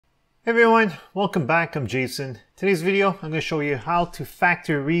Hey everyone, welcome back. I'm Jason. Today's video, I'm going to show you how to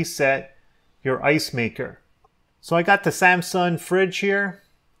factory reset your ice maker. So I got the Samsung fridge here.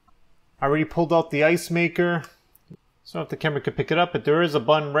 I already pulled out the ice maker. So if the camera could pick it up, but there is a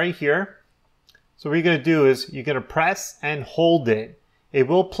button right here. So what you're going to do is you're going to press and hold it. It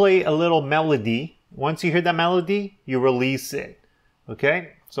will play a little melody. Once you hear that melody, you release it.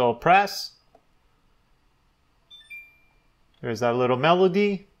 Okay, so press. There's that little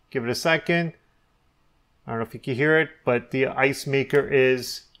melody. Give it a second. I don't know if you can hear it, but the ice maker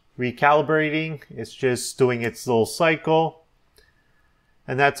is recalibrating. It's just doing its little cycle.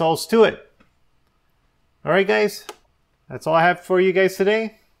 And that's all to it. Alright guys, that's all I have for you guys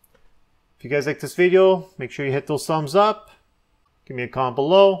today. If you guys like this video, make sure you hit those thumbs up. Give me a comment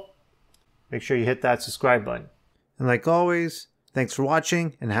below. Make sure you hit that subscribe button. And like always, thanks for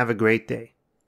watching and have a great day.